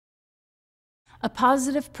A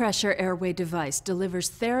positive pressure airway device delivers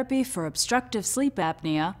therapy for obstructive sleep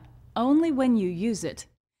apnea only when you use it.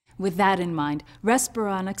 With that in mind,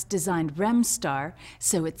 Respironics designed REMStar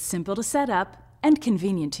so it's simple to set up and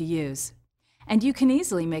convenient to use. And you can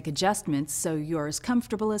easily make adjustments so you're as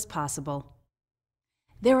comfortable as possible.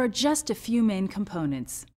 There are just a few main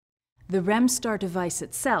components: the REMStar device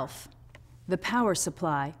itself, the power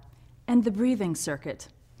supply, and the breathing circuit.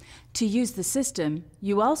 To use the system,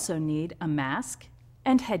 you also need a mask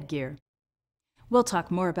and headgear. We'll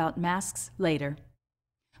talk more about masks later.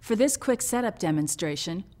 For this quick setup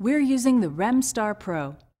demonstration, we're using the REMStar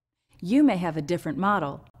Pro. You may have a different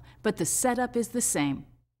model, but the setup is the same.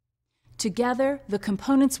 Together, the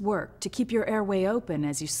components work to keep your airway open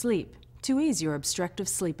as you sleep, to ease your obstructive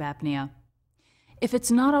sleep apnea. If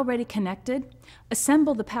it's not already connected,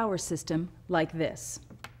 assemble the power system like this.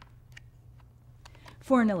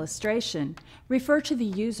 For an illustration, refer to the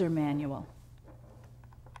user manual.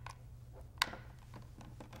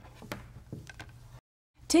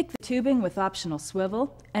 Take the tubing with optional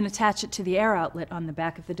swivel and attach it to the air outlet on the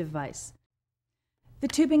back of the device. The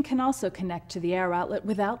tubing can also connect to the air outlet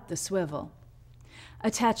without the swivel.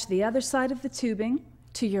 Attach the other side of the tubing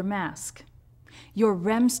to your mask. Your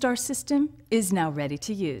REMStar system is now ready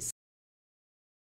to use.